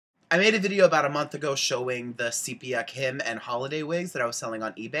I made a video about a month ago showing the Sepia, Kim, and holiday wigs that I was selling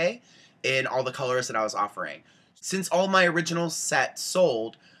on eBay in all the colors that I was offering. Since all my original set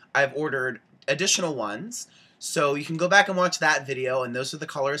sold, I've ordered additional ones. So you can go back and watch that video, and those are the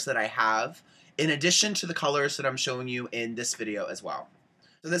colors that I have, in addition to the colors that I'm showing you in this video as well.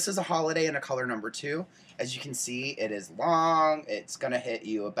 So this is a holiday in a color number 2. As you can see, it is long. It's going to hit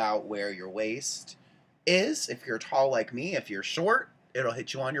you about where your waist is. If you're tall like me, if you're short, it'll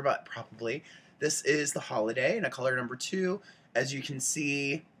hit you on your butt probably. This is the holiday in a color number 2. As you can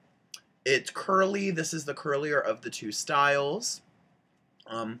see, it's curly. This is the curlier of the two styles.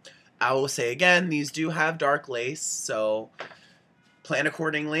 I will say again, these do have dark lace, so plan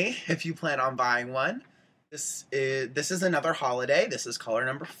accordingly if you plan on buying one. This is another holiday. This is color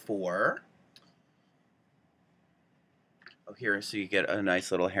number 4. Oh, here, so you get a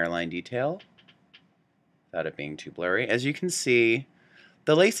nice little hairline detail without it being too blurry. As you can see,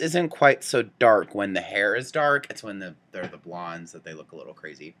 the lace isn't quite so dark when the hair is dark. It's when they're the blondes that they look a little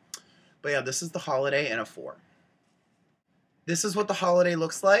crazy. But yeah, this is the holiday in a 4. This is what the holiday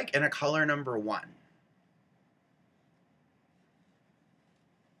looks like in a color number 1.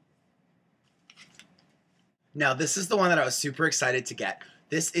 Now, this is the one that I was super excited to get.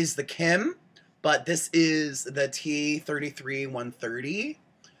 This is the Kim, but this is the T33-130,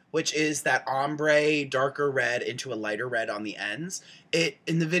 which is that ombre darker red into a lighter red on the ends.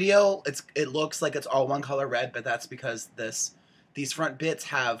 In the video, it looks like it's all one color red, but that's because these front bits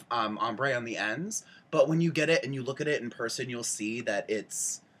have ombre on the ends. But when you get it and you look at it in person, you'll see that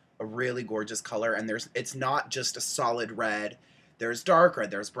it's a really gorgeous color, and it's not just a solid red. There's dark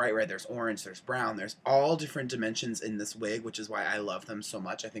red, there's bright red, there's orange, there's brown. There's all different dimensions in this wig, which is why I love them so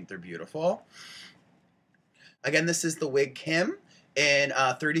much. I think they're beautiful. Again, this is the wig Kim in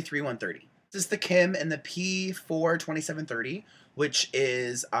 33-130. This is the Kim in the P4-2730, which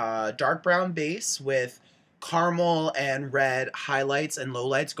is a dark brown base with caramel and red highlights and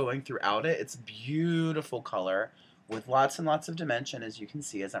lowlights going throughout it. It's a beautiful color with lots and lots of dimension, as you can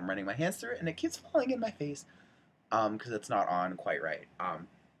see as I'm running my hands through it, and it keeps falling in my face because it's not on quite right. But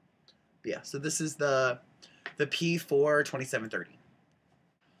yeah, so this is the P4-2730.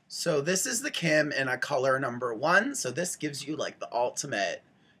 So this is the Kim in a color number 1. So this gives you like the ultimate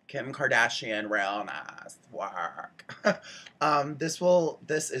Kim Kardashian real nice work. This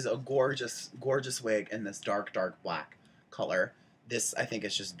is a gorgeous wig in this dark black color. This I think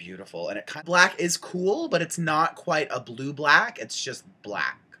is just beautiful, and black is cool, but it's not quite a blue black. It's just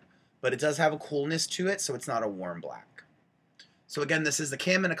black, but it does have a coolness to it, so it's not a warm black. So again, this is the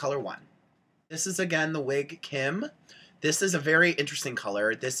Kim in a color 1. This is again the wig Kim. This is a very interesting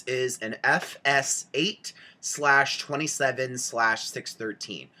color. This is an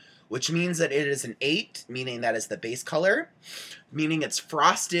FS8/27/613, which means that it is an 8, meaning that is the base color, meaning it's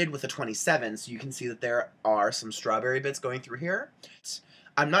frosted with a 27, so you can see that there are some strawberry bits going through here.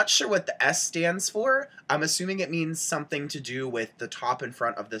 I'm not sure what the S stands for. I'm assuming it means something to do with the top and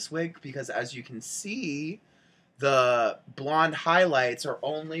front of this wig, because as you can see, the blonde highlights are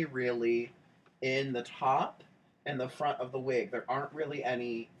only really in the top and the front of the wig. There aren't really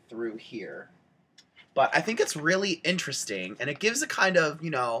any through here. But I think it's really interesting, and it gives a kind of,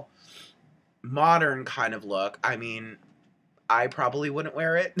 modern kind of look. I mean, I probably wouldn't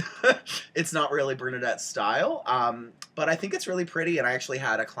wear it. It's not really Bernadette style, but I think it's really pretty, and I actually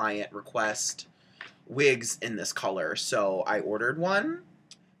had a client request wigs in this color, so I ordered one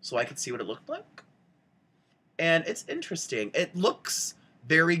so I could see what it looked like. And it's interesting. It looks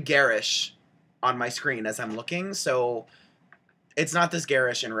very garish on my screen as I'm looking, so it's not this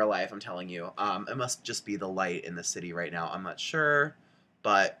garish in real life, I'm telling you. It must just be the light in the city right now. I'm not sure,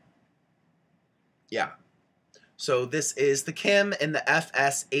 but yeah. So this is the Kim in the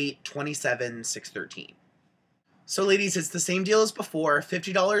FS8-27-613. So ladies, it's the same deal as before,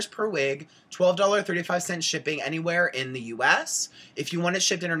 $50 per wig, $12.35 shipping anywhere in the US. If you want it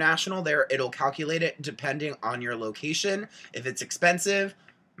shipped international, it'll calculate it depending on your location. If it's expensive,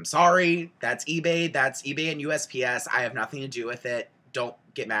 I'm sorry, that's eBay and USPS. I have nothing to do with it. Don't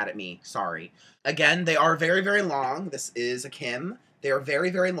get mad at me. Sorry. Again, they are very, very long. This is a Kim. They are very,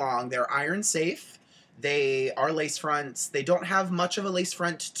 very long. They're iron safe. They are lace fronts. They don't have much of a lace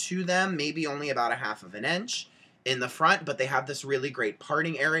front to them, maybe only about 1/2 inch in the front, but they have this really great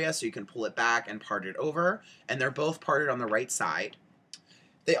parting area, so you can pull it back and part it over, and they're both parted on the right side.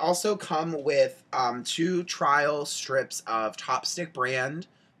 They also come with 2 trial strips of Topstick brand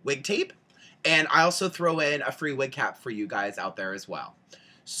wig tape, and I also throw in a free wig cap for you guys out there as well.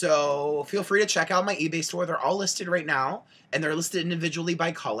 So feel free to check out my eBay store. They're all listed right now, and they're listed individually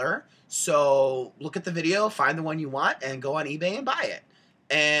by color. So look at the video, find the one you want, and go on eBay and buy it.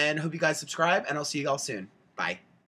 And hope you guys subscribe, and I'll see you all soon. Bye.